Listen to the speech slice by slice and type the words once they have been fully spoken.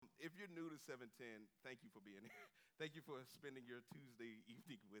you're new to 710, thank you for being here. Thank you for spending your Tuesday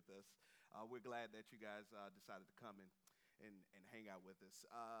evening with us. We're glad that you guys decided to come and hang out with us.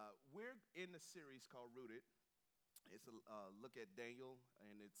 We're in a series called Rooted. It's a look at Daniel,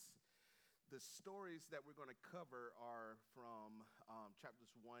 and it's the stories that we're going to cover are from chapters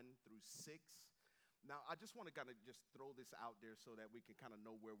 1 through 6. Now, I just want to kind of just throw this out there so that we can kind of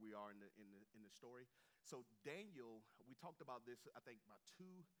know where we are in the story. So Daniel, we talked about this, I think, about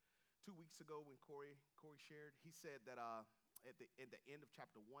two weeks ago when Corey shared. He said that at the end of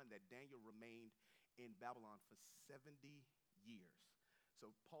chapter 1 that Daniel remained in Babylon for 70 years. So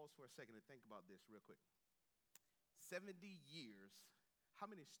pause for a second and think about this real quick. 70 years, how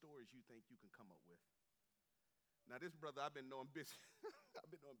many stories you think you can come up with? Now, this brother, I've been knowing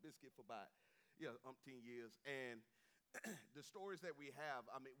Biscuit for about umpteen years. And the stories that we have,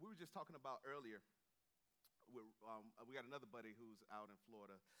 I mean, we were just talking about earlier. We got another buddy who's out in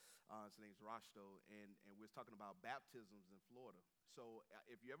Florida. His name's Rashto, and we was talking about baptisms in Florida. So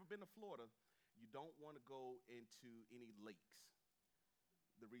if you ever been to Florida, you don't want to go into any lakes.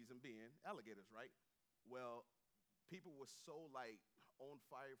 The reason being, alligators, right? Well, people were so like on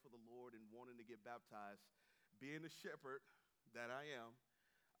fire for the Lord and wanting to get baptized. Being a shepherd that I am,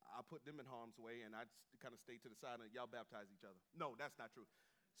 I put them in harm's way, and I kind of stayed to the side and y'all baptize each other. No, that's not true.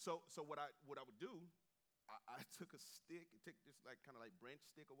 So what I would do, I took a stick, take this like kind of like branch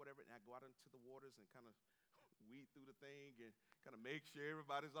stick or whatever, and I go out into the waters and kind of weed through the thing and kind of make sure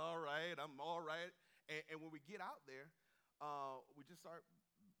everybody's all right. I'm all right. And when we get out there, we just start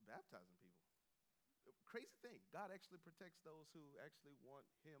baptizing people. Crazy thing. God actually protects those who actually want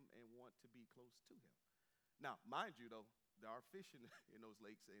him and want to be close to him. Now, mind you, though, there are fish in those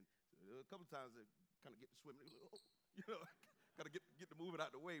lakes, and a couple of times they kind of get to swimming, got to get the moving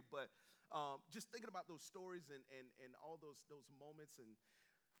out the way. But just thinking about those stories and all those moments, and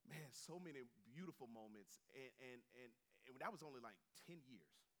man, so many beautiful moments. And that was only like 10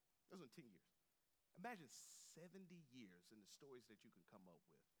 years. That was only 10 years. Imagine 70 years and the stories that you can come up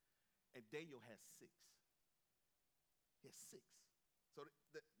with. And Daniel has 6. He has 6. So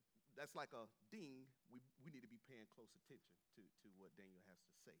that's like a ding. We need to be paying close attention to what Daniel has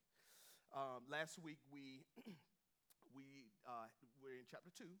to say. Last week we were in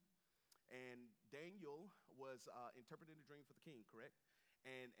chapter 2, and Daniel was interpreting a dream for the king, correct?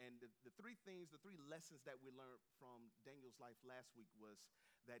 And the three lessons that we learned from Daniel's life last week was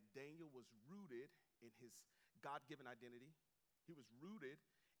that Daniel was rooted in his God-given identity. He was rooted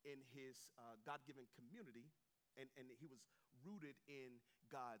in his God-given community, and he was rooted in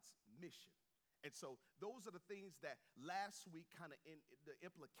God's mission. And so those are the things that last week kind of in the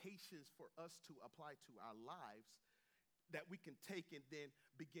implications for us to apply to our lives that we can take and then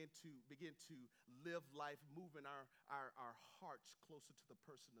begin to live life, moving our hearts closer to the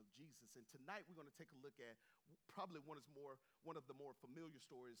person of Jesus. And tonight we're going to take a look at probably one of the more familiar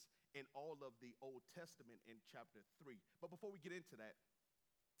stories in all of the Old Testament in chapter 3. But before we get into that,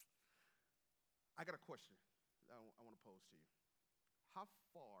 I got a question I want to pose to you. How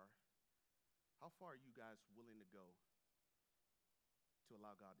far are you guys willing to go to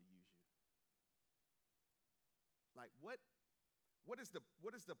allow God to use you? Like what is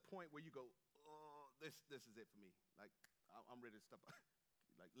the point where you go, oh, this is it for me? Like I'm ready to step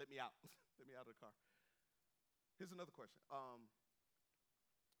like let me out. Let me out of the car. Here's another question.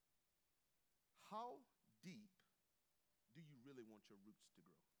 How deep do you really want your roots to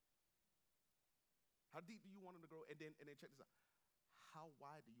grow? How deep do you want them to grow? And then check this out. How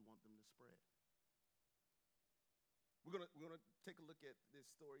wide do you want them to spread? We're gonna take a look at this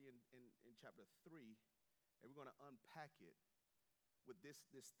story in chapter 3, and we're gonna unpack it with this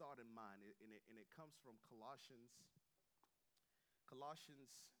thought in mind. And it comes from Colossians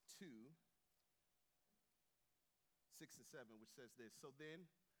 2, 6 and 7, which says this. So then,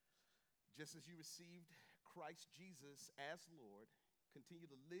 just as you received Christ Jesus as Lord, continue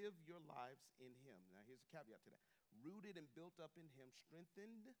to live your lives in him. Now, here's a caveat to that. Rooted and built up in him,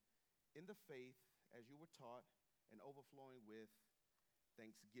 strengthened in the faith as you were taught, and overflowing with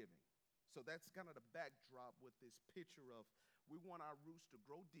thanksgiving. So that's kind of the backdrop with this picture of we want our roots to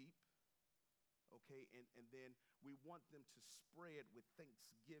grow deep, okay, and then we want them to spread with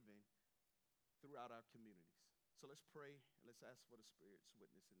thanksgiving throughout our communities. So let's pray and let's ask for the Spirit's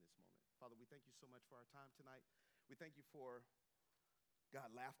witness in this moment. Father, we thank you so much for our time tonight. We thank you for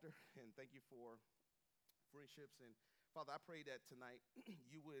God, laughter, and thank you for friendships. And Father, I pray that tonight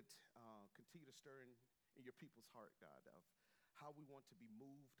you would continue to stir in your people's heart, God, of how we want to be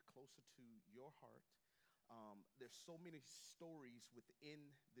moved closer to your heart. There's so many stories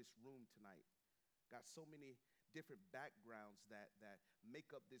within this room tonight. God, so many different backgrounds that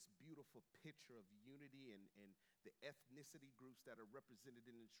make up this beautiful picture of unity, and the ethnicity groups that are represented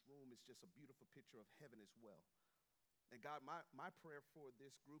in this room is just a beautiful picture of heaven as well. And God, my prayer for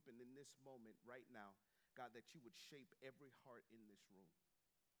this group and in this moment right now, God, that you would shape every heart in this room.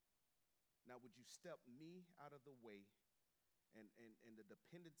 Now, would you step me out of the way, and the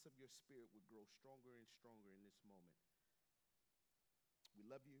dependence of your spirit would grow stronger and stronger in this moment. We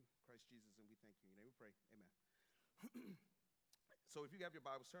love you, Christ Jesus, and we thank you. In your name we pray, amen. So if you have your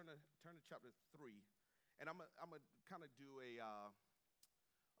Bibles, turn to chapter 3, and I'm gonna kind of do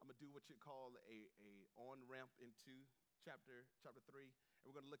I'm gonna do what you call a on-ramp into chapter 3, and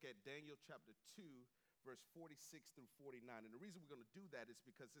we're gonna look at Daniel chapter 2, verse 46 through 49. And the reason we're gonna do that is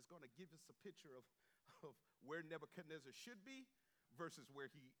because it's gonna give us a picture of where Nebuchadnezzar should be versus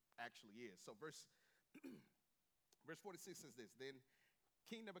where he actually is. So verse 46 says this: Then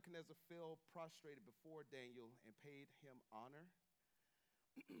King Nebuchadnezzar fell prostrated before Daniel and paid him honor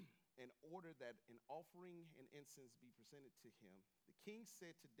and ordered that an offering and incense be presented to him. The king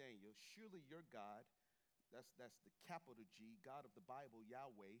said to Daniel, surely your God, that's the capital G, God of the Bible,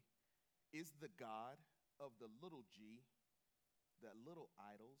 Yahweh, is the God of the little g, the little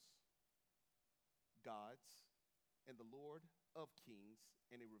idols, gods, and the Lord of kings,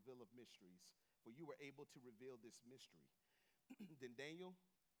 and a revealer of mysteries. For you were able to reveal this mystery. Then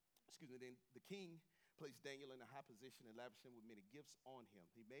the king placed Daniel in a high position and lavished him with many gifts on him.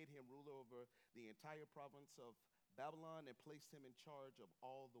 He made him ruler over the entire province of Babylon and placed him in charge of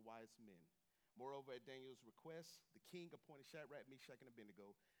all the wise men. Moreover, at Daniel's request, the king appointed Shadrach, Meshach, and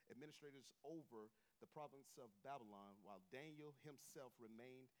Abednego administrators over the province of Babylon, while Daniel himself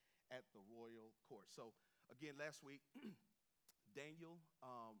remained at the royal court. So again, last week, Daniel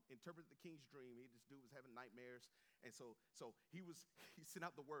interpreted the king's dream. This dude was having nightmares, and so he sent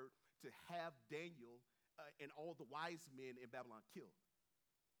out the word to have Daniel and all the wise men in Babylon killed,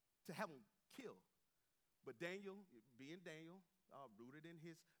 to have them killed. But Daniel, being Daniel, rooted in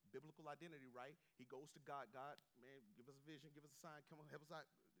his biblical identity, right? He goes to God. God, man, give us a vision, give us a sign. Come on, help us out.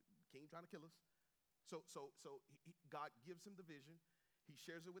 The king trying to kill us. So God gives him the vision. He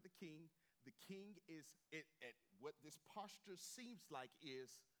shares it with the king. The king is at what this posture seems like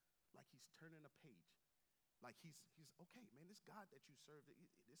is like he's turning a page. Like he's okay, man, this God that you serve,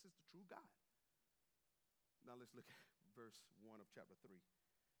 this is the true God. Now let's look at verse 1 of chapter 3.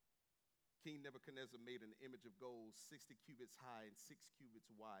 King Nebuchadnezzar made an image of gold 60 cubits high and 6 cubits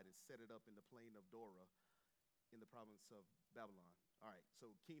wide and set it up in the plain of Dora in the province of Babylon. All right,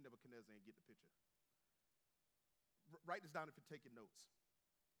 so King Nebuchadnezzar ain't get the picture. Write this down if you're taking notes.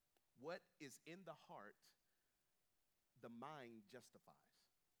 What is in the heart, the mind justifies.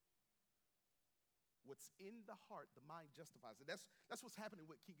 What's in the heart, the mind justifies. And that's what's happening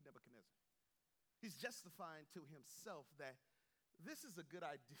with King Nebuchadnezzar. He's justifying to himself that this is a good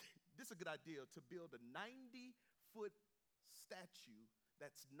idea. This is a good idea to build a 90-foot statue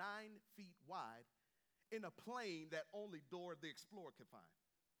that's 9 feet wide in a plane that only Dora the Explorer can find.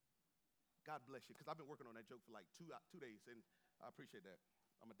 God bless you, because I've been working on that joke for like 2 days, and I appreciate that.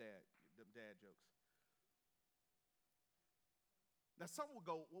 I'm a dad, them dad jokes. Now some will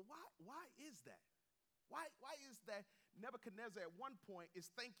go, well, why is that? Why is that Nebuchadnezzar at one point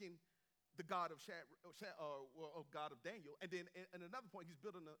is thanking the God of God of Daniel, and then at another point he's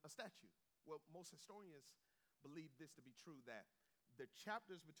building a statue? Well, most historians believe this to be true, that the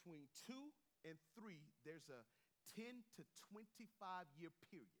chapters between 2 and 3, there's a 10 to 25-year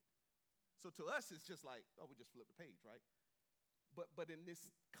period. So to us, it's just like, oh, we just flip the page, right? But in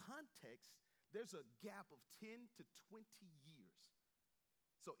this context, there's a gap of 10 to 20 years.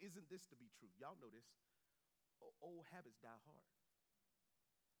 So isn't this to be true? Y'all know this. Old habits die hard.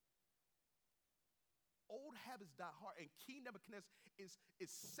 Old habits die hard, and King Nebuchadnezzar is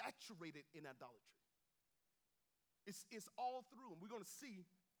saturated in idolatry. It's all through, and we're going to see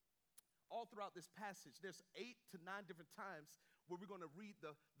all throughout this passage. There's 8 to 9 different times where we're going to read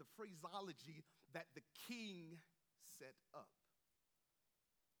the phraseology that the king set up,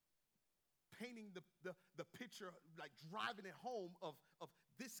 painting the picture, like driving it home of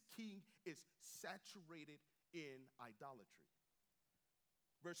this king is saturated in idolatry.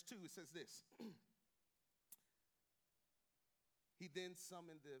 Verse 2, it says this. He then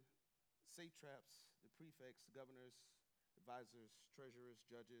summoned the satraps, the prefects, governors, advisors, treasurers,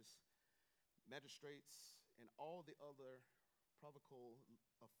 judges, magistrates, and all the other provincial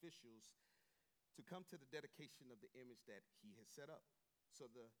officials to come to the dedication of the image that he had set up. So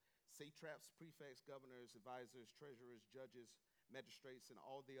the satraps, prefects, governors, advisors, treasurers, judges, magistrates, and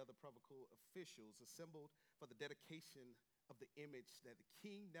all the other provincial officials assembled for the dedication of the image that the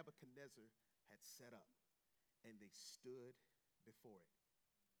king Nebuchadnezzar had set up. and they stood before it.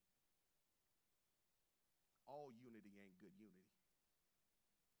 All unity ain't good unity.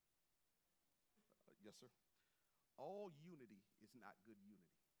 Yes, sir. All unity is not good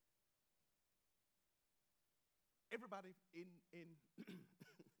unity. Everybody in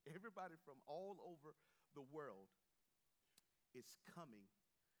everybody from all over the world is coming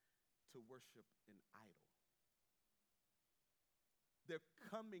to worship an idol. They're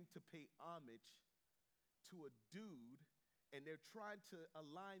coming to pay homage to a dude, and they're trying to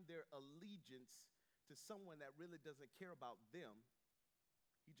align their allegiance to someone that really doesn't care about them.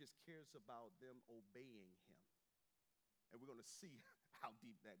 He just cares about them obeying him. And we're going to see how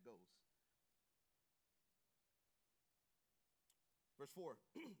deep that goes. Verse 4,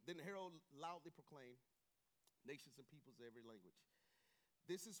 then the herald loudly proclaimed, nations and peoples of every language,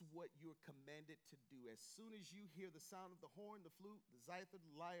 this is what you're commanded to do. As soon as you hear the sound of the horn, the flute, the zither,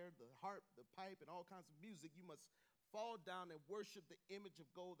 the lyre, the harp, the pipe, and all kinds of music, you must fall down and worship the image of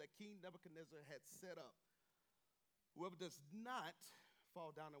gold that King Nebuchadnezzar had set up. Whoever does not fall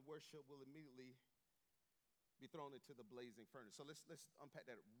down and worship will immediately be thrown into the blazing furnace. So let's unpack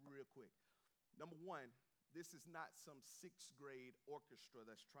that real quick. Number one, this is not some sixth grade orchestra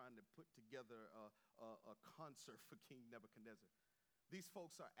that's trying to put together a concert for King Nebuchadnezzar. These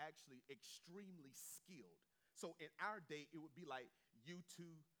folks are actually extremely skilled. So in our day, it would be like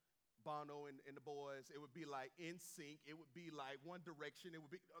U2, Bono and the boys. It would be like NSYNC. It would be like One Direction. It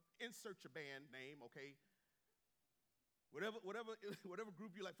would be, insert your band name, okay? Whatever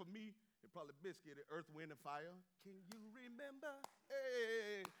group you like. For me, it probably Biscuit, Earth, Wind, and Fire. Can you remember?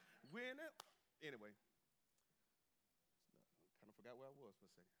 Hey, when it... Anyway. Kind of forgot where I was for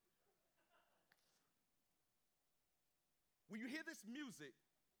a second. When you hear this music,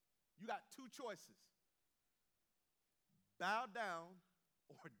 you got two choices. Bow down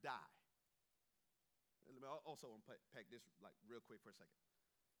or die. Let me also unpack this like real quick for a second.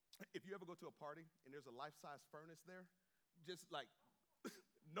 If you ever go to a party and there's a life-size furnace there, just like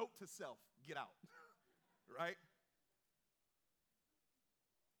note to self, get out, right?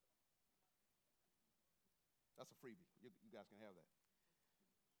 That's a freebie. You guys can have that.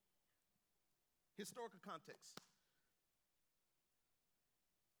 Historical context.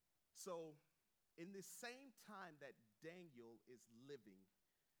 So, in this same time that Daniel is living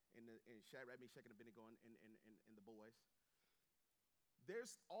in Shadrach, Meshach, and Abednego and the boys,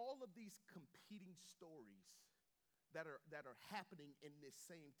 there's all of these competing stories that are happening in this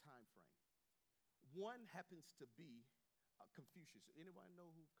same time frame. One happens to be Confucius. Anybody know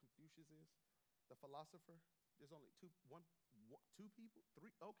who Confucius is? The philosopher? There's only two people?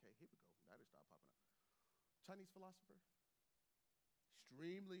 Three? Okay, here we go. Now they start popping up. Chinese philosopher.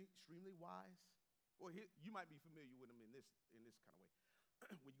 Extremely wise. Well, you might be familiar with him in this kind of way.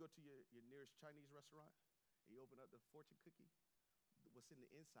 When you go to your nearest Chinese restaurant and you open up the fortune cookie, what's in the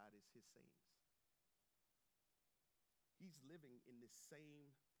inside is his sayings. He's living in this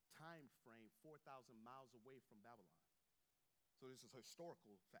same time frame 4,000 miles away from Babylon. So this is a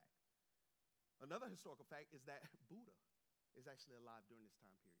historical fact. Another historical fact is that Buddha is actually alive during this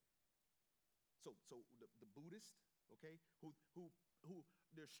time period. So the Buddhists, okay, who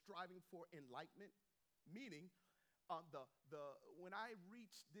they're striving for enlightenment, meaning when I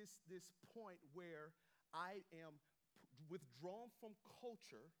reach this point where I am withdrawn from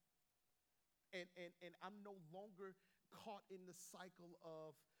culture and I'm no longer caught in the cycle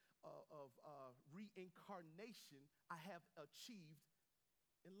of reincarnation, I have achieved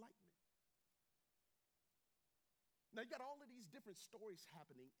enlightenment. Now you got all of these different stories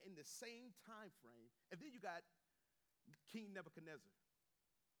happening in the same time frame, and then you got King Nebuchadnezzar,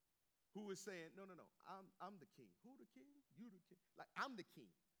 who is saying, no, I'm the king. Who the king? You the king. Like, I'm the king.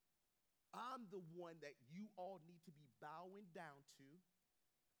 I'm the one that you all need to be bowing down to.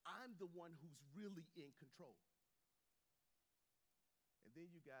 I'm the one who's really in control. And then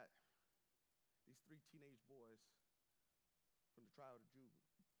you got these three teenage boys from the tribe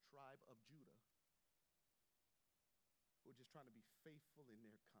of Judah who are just trying to be faithful in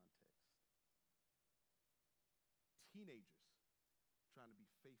their context. Teenagers trying to be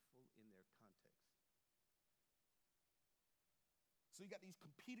faithful in their context. So you got these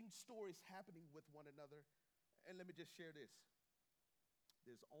competing stories happening with one another. And let me just share this.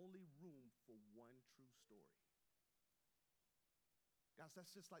 There's only room for one true story. Guys,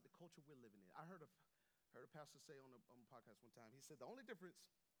 that's just like the culture we're living in. I heard a pastor say on a podcast one time, he said the only difference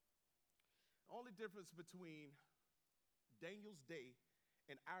between Daniel's day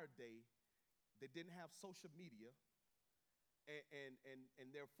and our day, they didn't have social media, and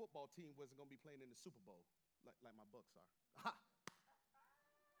their football team wasn't going to be playing in the Super Bowl like my Bucks are. Ha!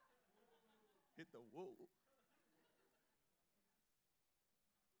 Hit the whoa.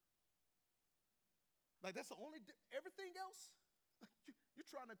 Like that's the only, everything else, you're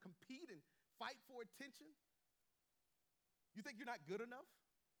trying to compete and fight for attention. You think you're not good enough?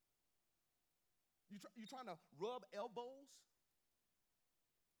 You're trying to rub elbows?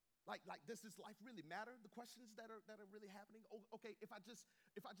 Like, does this life really matter? The questions that are really happening. Oh, okay, if I just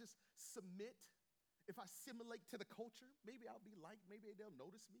submit, if I assimilate to the culture, maybe I'll be liked, maybe they'll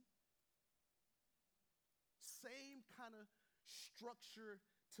notice me. Same kind of structure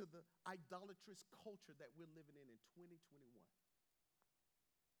to the idolatrous culture that we're living in 2021.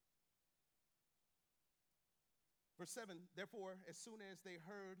 Verse 7, therefore, as soon as they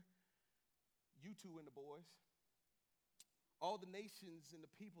heard you two and the boys, all the nations and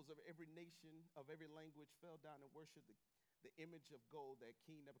the peoples of every nation, of every language, fell down and worshiped the image of gold that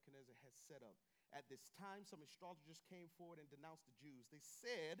King Nebuchadnezzar had set up. At this time, some astrologers came forward and denounced the Jews. They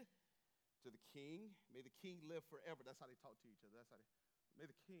said to the king, may the king live forever. That's how they talk to each other. May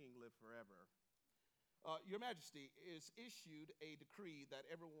the king live forever. Your Majesty, is issued a decree that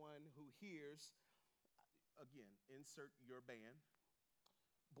everyone who hears, again, insert your band,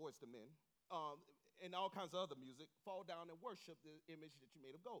 Boys to Men, and all kinds of other music, fall down and worship the image that you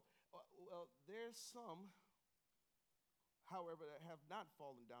made of gold. Well, there's some, however, that have not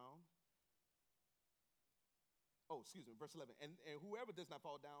fallen down. Oh, excuse me, verse 11. And whoever does not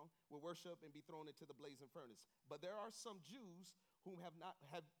fall down will worship and be thrown into the blazing furnace. But there are some Jews whom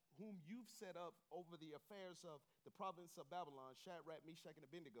you've set up over the affairs of the province of Babylon, Shadrach, Meshach, and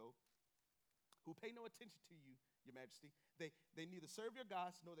Abednego, who pay no attention to you, Your Majesty. They neither serve your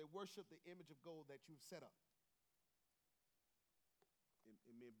gods nor they worship the image of gold that you've set up.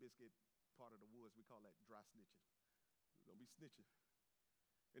 In me and Biscuit, part of the woods, we call that dry snitching. Don't be snitching.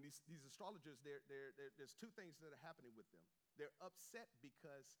 And these astrologers, there's two things that are happening with them. They're upset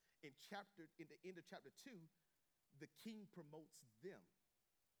because in the end of chapter 2, the king promotes them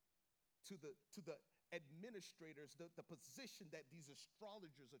to the administrators, the position that these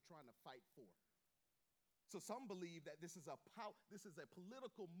astrologers are trying to fight for. So some believe that this is a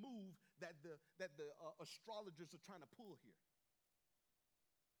political move that the astrologers are trying to pull here.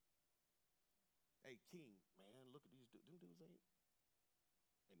 Hey, king, man, look at these dudes. Them dudes ain't.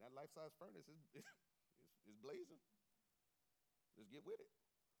 And that life-size furnace is blazing. Let's get with it.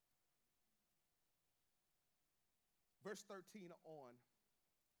 Verse 13 on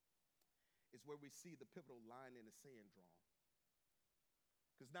is where we see the pivotal line in the sand drawn.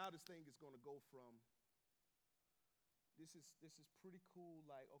 Because now this thing is going to go from, this is pretty cool,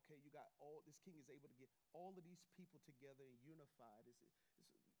 like, okay, you got this king is able to get all of these people together and unified.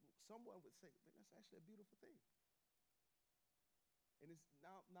 Someone would say, man, that's actually a beautiful thing. And it's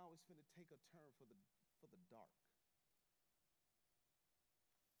now it's going to take a turn for the dark.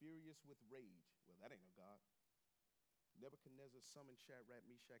 Furious with rage. Well, that ain't no God. Nebuchadnezzar summoned Shadrach,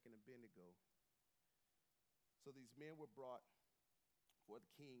 Meshach, and Abednego. So these men were brought for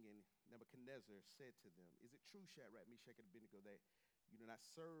the king, and Nebuchadnezzar said to them, is it true, Shadrach, Meshach, and Abednego, that you do not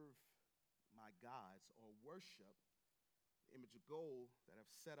serve my gods or worship the image of gold that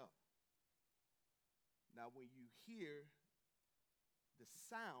I've set up? Now, when you hear the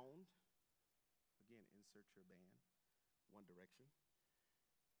sound, again, insert your band, One Direction.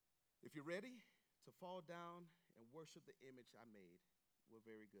 If you're ready to fall down and worship the image I made, well,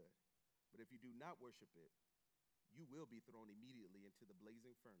 very good. But if you do not worship it, you will be thrown immediately into the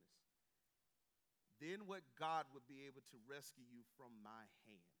blazing furnace. Then what God would be able to rescue you from my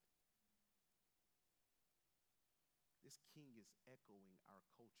hand? This king is echoing our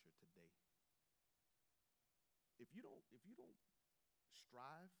culture today. If you don't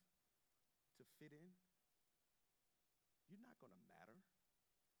strive to fit in, you're not going to matter.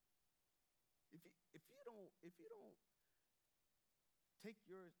 If you don't take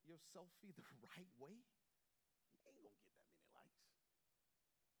your selfie the right way, you ain't gonna get that many likes.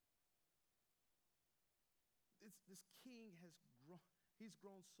 This king he's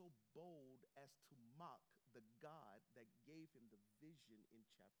grown so bold as to mock the God that gave him the vision in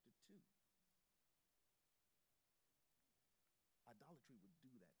chapter 2. Idolatry would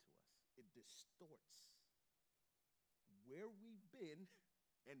do that to us. It distorts where we've been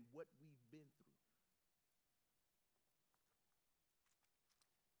and what we've been through.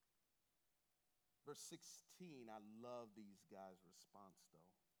 Verse 16, I love these guys' response,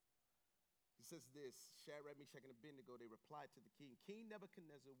 though. He says this, Shadrach, Meshach, and Abednego, they replied to the king, King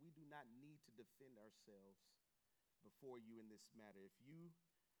Nebuchadnezzar, we do not need to defend ourselves before you in this matter.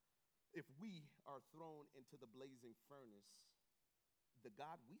 If we are thrown into the blazing furnace, the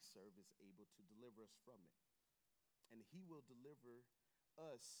God we serve is able to deliver us from it. And he will deliver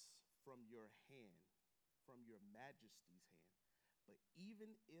us from your hand, from your majesty's hand. But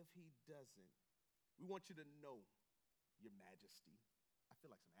even if he doesn't, We want you to know your majesty. I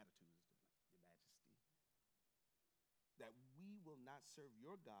feel like some attitudes, your majesty. That we will not serve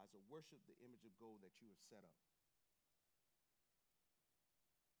your gods or worship the image of gold that you have set up.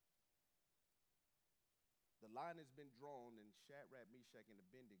 The line has been drawn, and Shadrach, Meshach, and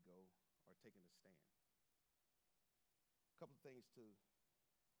Abednego are taking a stand. A couple of things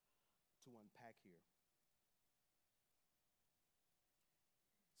to unpack here.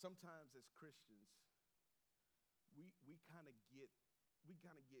 Sometimes as Christians, we kind of get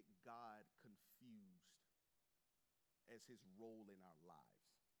God confused as his role in our lives,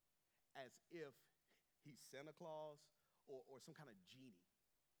 as if he's Santa Claus or some kind of genie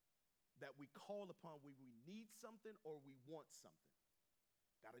that we call upon when we need something or we want something.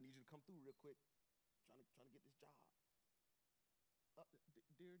 God, I need you to come through real quick. Trying to get this job.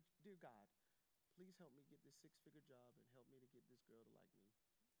 Dear God, please help me get this 6-figure job and help me to get this girl to like me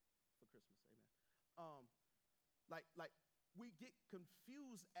for Christmas. Amen. Like we get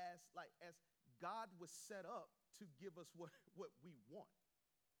confused as God was set up to give us what we want.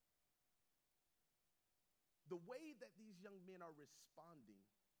 The way that these young men are responding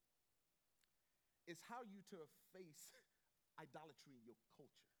is how you to face idolatry in your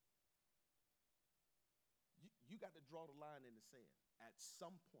culture. You got to draw the line in the sand at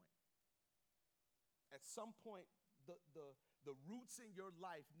some point. At some point, the roots in your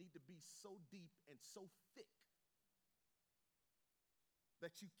life need to be so deep and so thick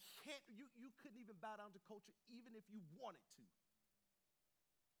that you couldn't even bow down to culture even if you wanted to.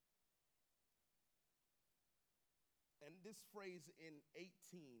 And this phrase in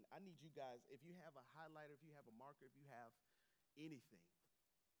 18, I need you guys, if you have a highlighter, if you have a marker, if you have anything,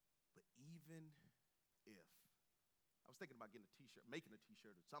 but even if. I was thinking about getting a t-shirt, making a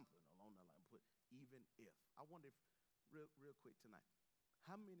t-shirt or something along that line, put even if. I wonder if, real quick tonight,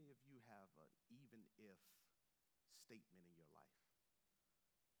 how many of you have an even if statement in your life?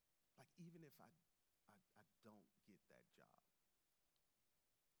 Like, even if I don't get that job,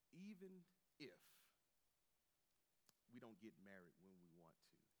 even if we don't get married when we want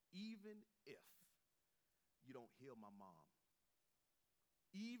to, even if you don't heal my mom,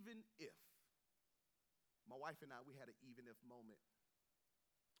 even if. My wife and I, we had an even if moment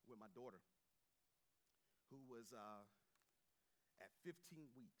with my daughter, who was at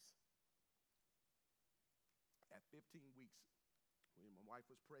 15 weeks. At 15 weeks, when my wife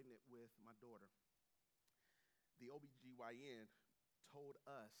was pregnant with my daughter, the OBGYN told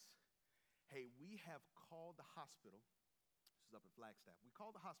us, hey, we have called the hospital. This is up in Flagstaff. We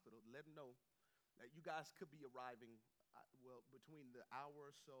called the hospital to let them know that you guys could be arriving, between the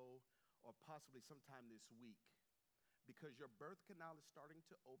hour or so or possibly sometime this week, because your birth canal is starting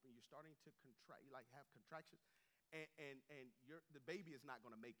to open. You're starting to contract, have contractions, and the baby is not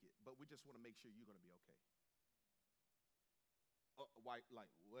going to make it, but we just want to make sure you're going to be okay. Why? Like,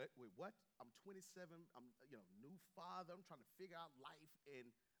 what? Wait, what? I'm 27. I'm, new father. I'm trying to figure out life, and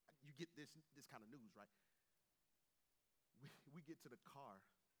you get this kind of news, right? We get to the car,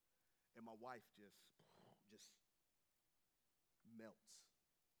 and my wife just melts.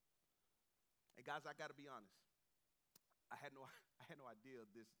 And guys, I got to be honest. I had no idea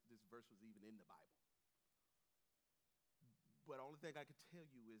this verse was even in the Bible. But the only thing I could tell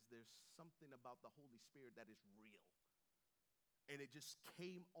you is there's something about the Holy Spirit that is real. And it just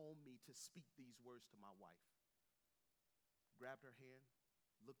came on me to speak these words to my wife. Grabbed her hand,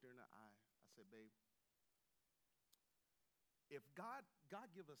 looked her in the eye. I said, babe, if God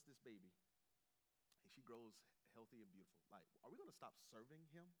give us this baby and she grows healthy and beautiful, like, are we going to stop serving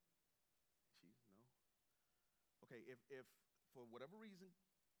him? She's no. Okay, if for whatever reason,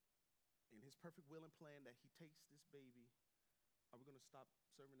 in his perfect will and plan that he takes this baby, are we going to stop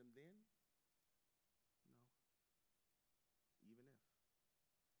serving him then? No. Even if.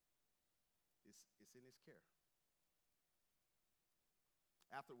 It's in his care.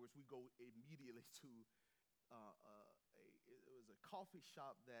 Afterwards, we go immediately to it was a coffee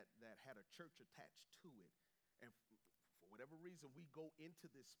shop that had a church attached to it. And for whatever reason, we go into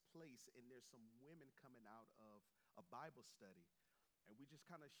this place, and there's some women coming out of a Bible study. And we just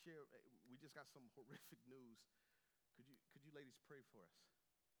kind of share, we just got some horrific news. Could you ladies pray for us?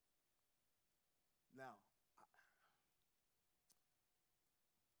 Now,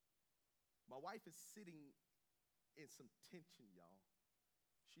 my wife is sitting in some tension, y'all.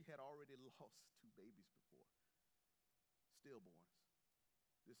 She had already lost 2 babies before, stillborns.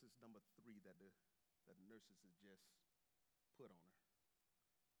 This is number 3 that the nurses had just put on her.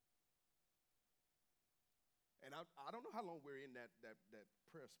 And I don't know how long we're in that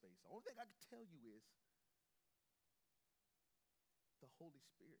prayer space. The only thing I can tell you is the Holy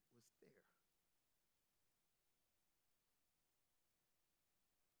Spirit was there.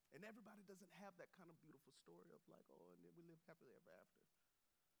 everybody doesn't have that kind of beautiful story of like, oh, and then we live happily ever after.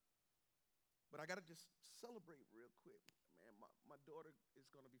 But I got to just celebrate real quick. Man, my daughter is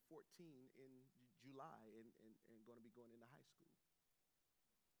going to be 14 in July and going to be going into high school.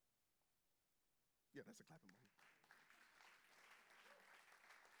 Yeah, that's a clapping moment.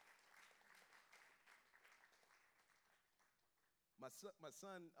 My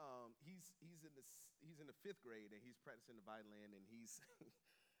son, he's in the fifth grade and he's practicing the violin and he's.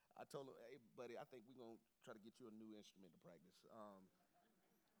 I told him, hey buddy, I think we're gonna try to get you a new instrument to practice.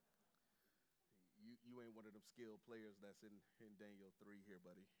 You ain't one of them skilled players that's in Daniel 3 here,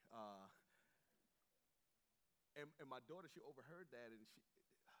 buddy. And my daughter, she overheard that and she,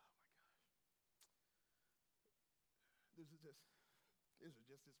 oh my gosh, this was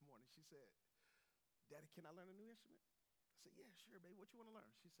just this morning. She said, Daddy, can I learn a new instrument? I said, yeah, sure, baby. What you want to learn?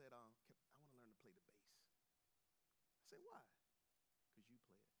 She said, I want to learn to play the bass. I said, why? Because you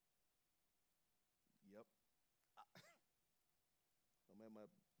play it. Yep. I'm at my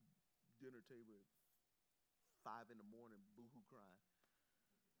dinner table at 5 in the morning, boo-hoo crying.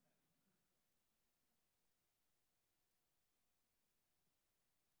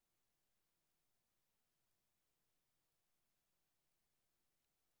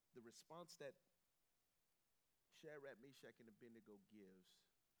 The response that Shadrach, Meshach, and Abednego gives,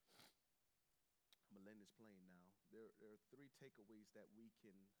 I'm going to land this plane now. There are 3 takeaways that we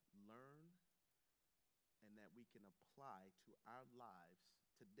can learn and that we can apply to our lives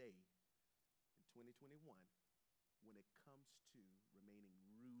today in 2021 when it comes to remaining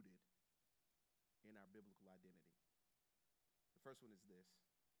rooted in our biblical identity. The first one is this.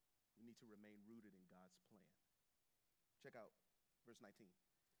 We need to remain rooted in God's plan. Check out verse 19.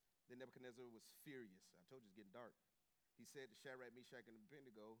 Then Nebuchadnezzar was furious. I told you it's getting dark. He said to Shadrach, Meshach, and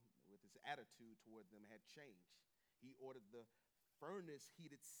Abednego, with his attitude toward them had changed. He ordered the furnace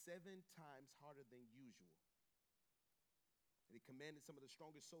heated 7 times harder than usual. And he commanded some of the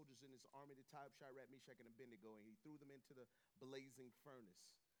strongest soldiers in his army to tie up Shadrach, Meshach, and Abednego, and he threw them into the blazing furnace.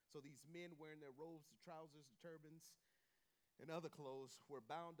 So these men, wearing their robes, the trousers, the turbans, and other clothes, were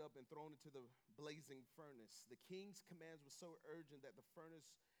bound up and thrown into the blazing furnace. The king's commands were so urgent that the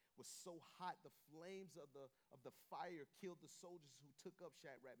furnace was so hot, the flames of the fire killed the soldiers who took up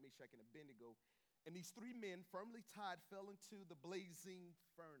Shadrach, Meshach, and Abednego. And these 3 men, firmly tied, fell into the blazing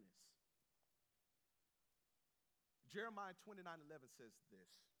furnace. Jeremiah 29:11 says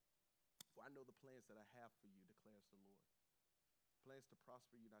this, for I know the plans that I have for you, declares the Lord. Plans to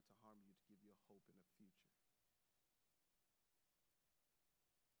prosper you, not to harm you, to give you a hope in a future.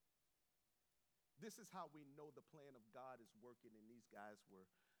 This is how we know the plan of God is working, and these guys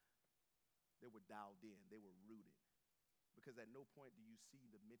were dialed in. They were rooted. Because at no point do you see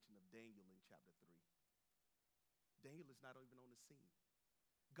the mention of Daniel in chapter 3. Daniel is not even on the scene.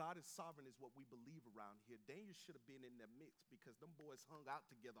 God is sovereign is what we believe around here. Daniel should have been in their midst because them boys hung out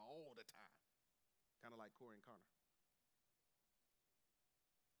together all the time. Kind of like Corey and Connor.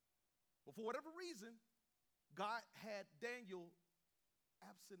 But for whatever reason, God had Daniel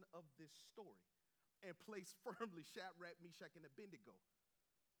absent of this story and placed firmly Shadrach, Meshach, and Abednego.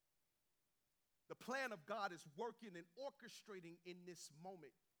 The plan of God is working and orchestrating in this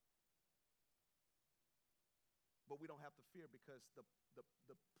moment. But we don't have to fear because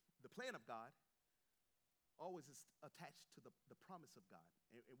the plan of God always is attached to the promise of God.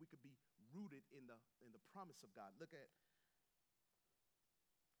 And we could be rooted in the promise of God. Look at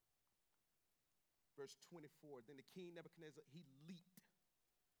verse 24. Then the king Nebuchadnezzar, he leaped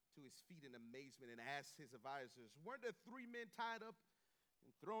to his feet in amazement and asked his advisors, weren't there 3 men tied up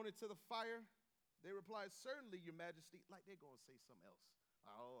and thrown into the fire? They replied, certainly, your majesty. Like they're going to say something else.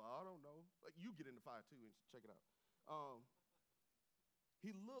 Oh, I don't know. Like, you get in the fire too and check it out.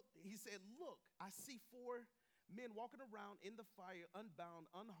 He said, look, I see 4 men walking around in the fire, unbound,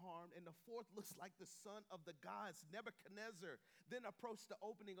 unharmed, and the 4th looks like the son of the gods, Nebuchadnezzar. Then approached the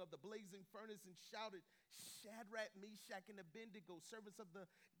opening of the blazing furnace and shouted, Shadrach, Meshach, and Abednego, servants of the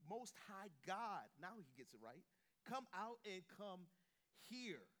Most High God. Now he gets it right. Come out and come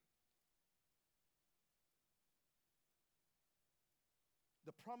here.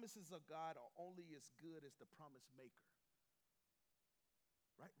 The promises of God are only as good as the promise maker.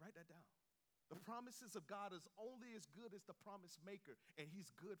 Right? Write that down. The promises of God is only as good as the promise maker, and he's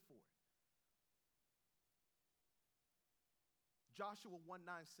good for it. Joshua 1:9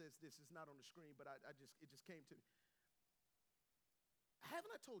 says this. It's not on the screen, but it just came to me. Haven't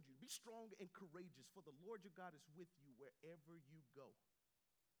I told you, be strong and courageous, for the Lord your God is with you wherever you go.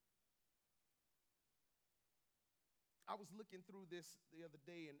 I was looking through this the other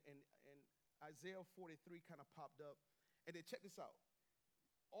day, and Isaiah 43 kind of popped up. And then check this out.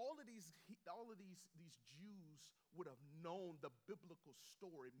 all of these Jews would have known the biblical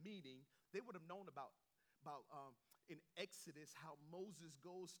story, meaning they would have known about in Exodus how Moses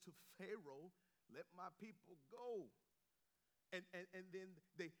goes to Pharaoh, let my people go. And then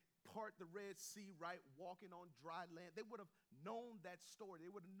they part the Red Sea, right, walking on dry land. They would have known that story.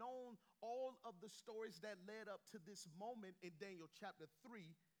 They would have known all of the stories that led up to this moment in Daniel chapter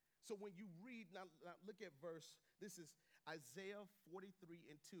 3. So when you read, now look at this is Isaiah 43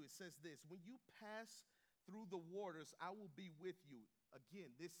 and 2. It says this, when you pass through the waters, I will be with you.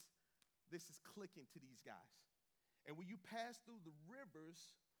 Again, this is clicking to these guys. And when you pass through the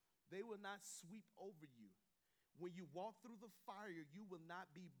rivers, they will not sweep over you. When you walk through the fire, you will not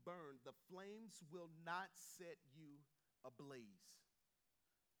be burned. The flames will not set you ablaze.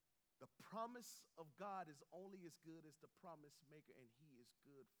 The promise of God is only as good as the promise maker, and he is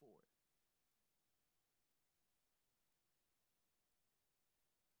good for it.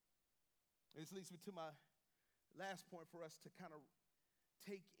 And this leads me to my last point for us to kind of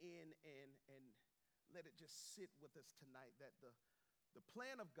take in and let it just sit with us tonight, that the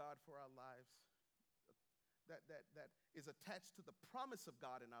plan of God for our lives, that is attached to the promise of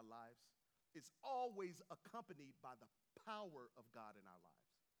God in our lives, is always accompanied by the power of God in our lives.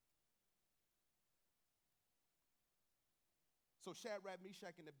 So Shadrach,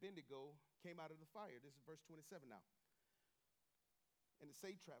 Meshach, and Abednego came out of the fire. This is verse 27 now. And the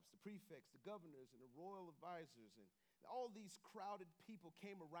satraps, the prefects, the governors, and the royal advisors, and all these crowded people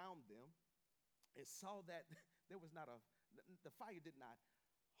came around them and saw that the fire did not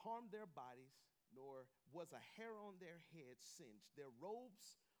harm their bodies, nor was a hair on their head singed. Their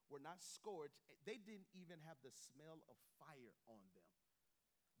robes were not scorched. They didn't even have the smell of fire on them.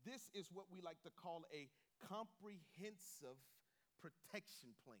 This is what we like to call a comprehensive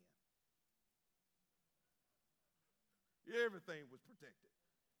protection plan. Everything was protected.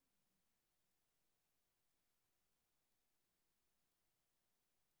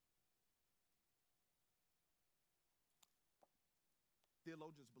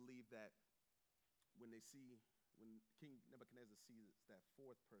 Theologians believe that when King Nebuchadnezzar sees that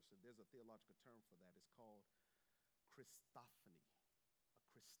fourth person, there's a theological term for that. It's called Christophany, a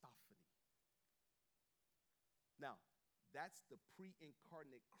Christophany. Now, that's the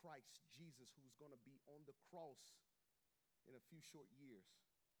pre-incarnate Christ Jesus who's going to be on the cross in a few short years.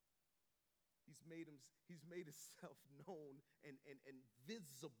 He's made himself known and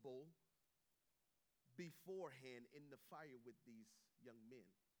visible beforehand in the fire with these young men.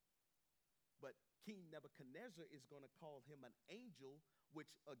 But King Nebuchadnezzar is going to call him an angel,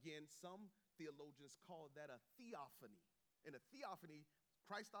 which again, some theologians call that a theophany. And a theophany,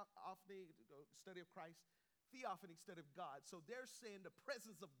 Christophany, study of Christ, theophany, study of God. So they're saying the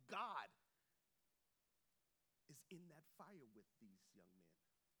presence of God is in that fire with these young men.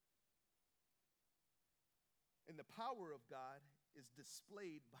 And the power of God is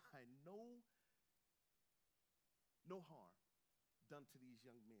displayed by no harm done to these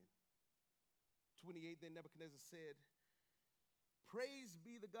young men. 28, then Nebuchadnezzar said, "Praise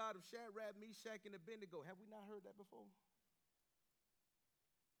be the God of Shadrach, Meshach, and Abednego." Have we not heard that before?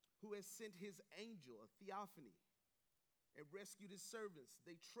 "Who has sent his angel, a theophany, and rescued his servants.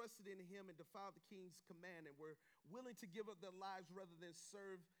 They trusted in him and defied the king's command and were willing to give up their lives rather than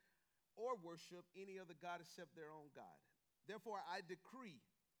serve or worship any other God except their own God. Therefore, I decree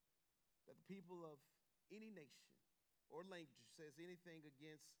that the people of any nation or language who says anything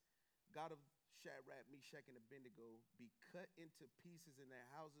against God of Shadrach, Meshach, and Abednego be cut into pieces and their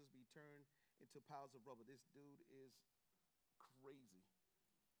houses be turned into piles of rubble." This dude is crazy.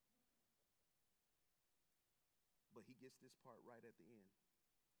 But he gets this part right at the end.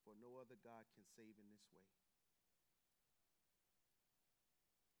 "For no other God can save in this way."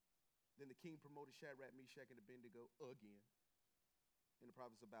 Then the king promoted Shadrach, Meshach, and Abednego again in the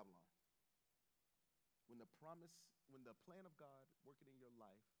province of Babylon. When the plan of God working in your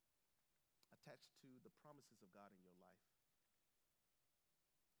life attached to the promises of God in your life,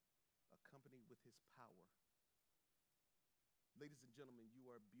 accompanied with his power. Ladies and gentlemen, you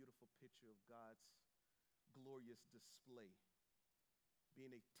are a beautiful picture of God's glorious display,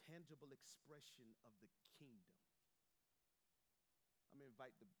 being a tangible expression of the kingdom. I'm going to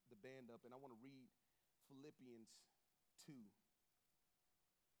invite the band up, and I want to read Philippians 2.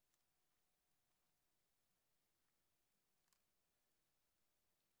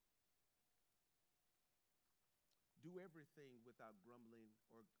 "Do everything without grumbling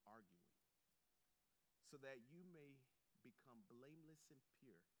or arguing, so that you may become blameless and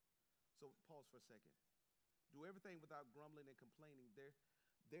pure." So pause for a second. Do everything without grumbling and complaining.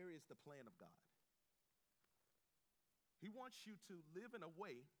 There is the plan of God. He wants you to live in a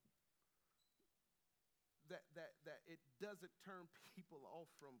way that it doesn't turn people off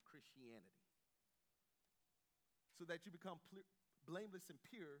from Christianity. So that you become blameless and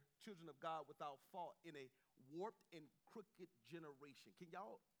pure, children of God without fault in a warped and crooked generation. Do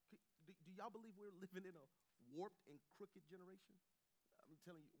y'all believe we're living in a warped and crooked generation? I'm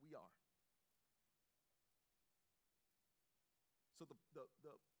telling you, we are. So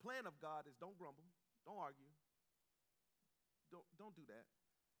the plan of God is don't grumble, don't argue, don't do that.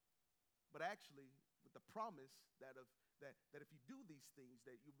 But actually, with the promise that if you do these things,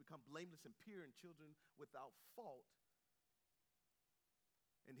 that you become blameless and pure and children without fault.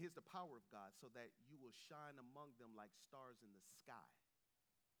 And here's the power of God, so that you will shine among them like stars in the sky.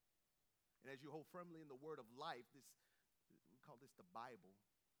 And as you hold firmly in the word of life, we call this the Bible,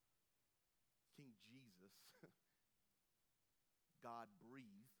 King Jesus, God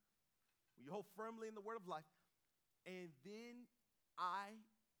breathed. When you hold firmly in the word of life, and then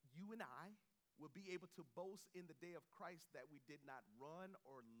you and I, will be able to boast in the day of Christ that we did not run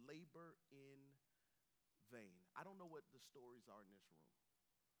or labor in vain. I don't know what the stories are in this room.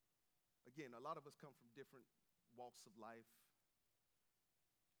 Again, a lot of us come from different walks of life.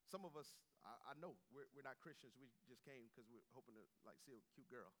 Some of us, I know, we're not Christians. We just came because we're hoping to see a cute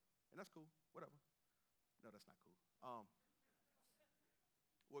girl. And that's cool, whatever. No, that's not cool.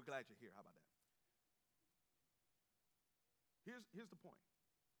 We're glad you're here. How about that? Here's the point.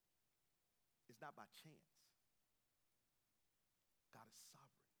 It's not by chance. God is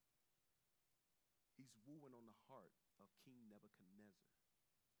sovereign. He's wooing on the heart of King Nebuchadnezzar.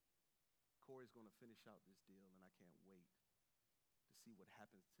 Corey's going to finish out this deal, and I can't wait to see what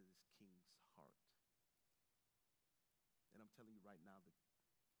happens to this king's heart. And I'm telling you right now that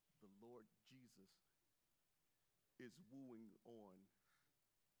the Lord Jesus is wooing on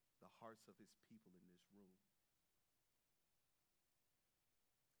the hearts of his people in this room.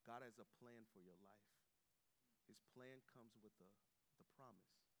 God has a plan for your life. His plan comes with the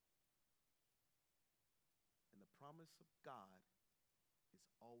promise. And the promise of God is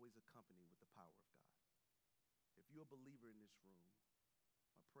always accompanied with the power of God. If you're a believer in this room,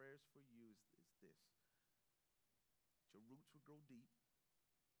 my prayers for you is this. That your roots will grow deep,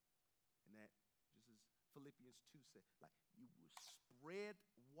 and that, just as Philippians 2 said, like you will spread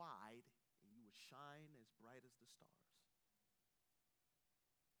wide and you will shine as bright as the stars.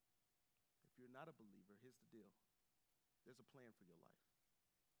 If you're not a believer, here's the deal. There's a plan for your life.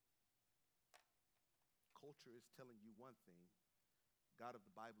 Culture is telling you one thing. God of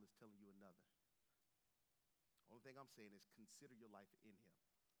the Bible is telling you another. Only thing I'm saying is consider your life in him.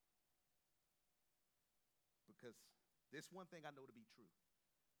 Because this one thing I know to be true.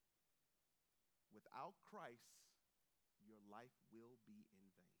 Without Christ, your life will be in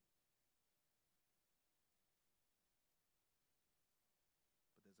vain.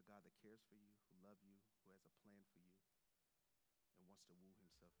 But there's a God that cares for you, who loves you, who has a plan for you, and wants to woo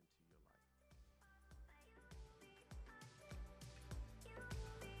himself into your life.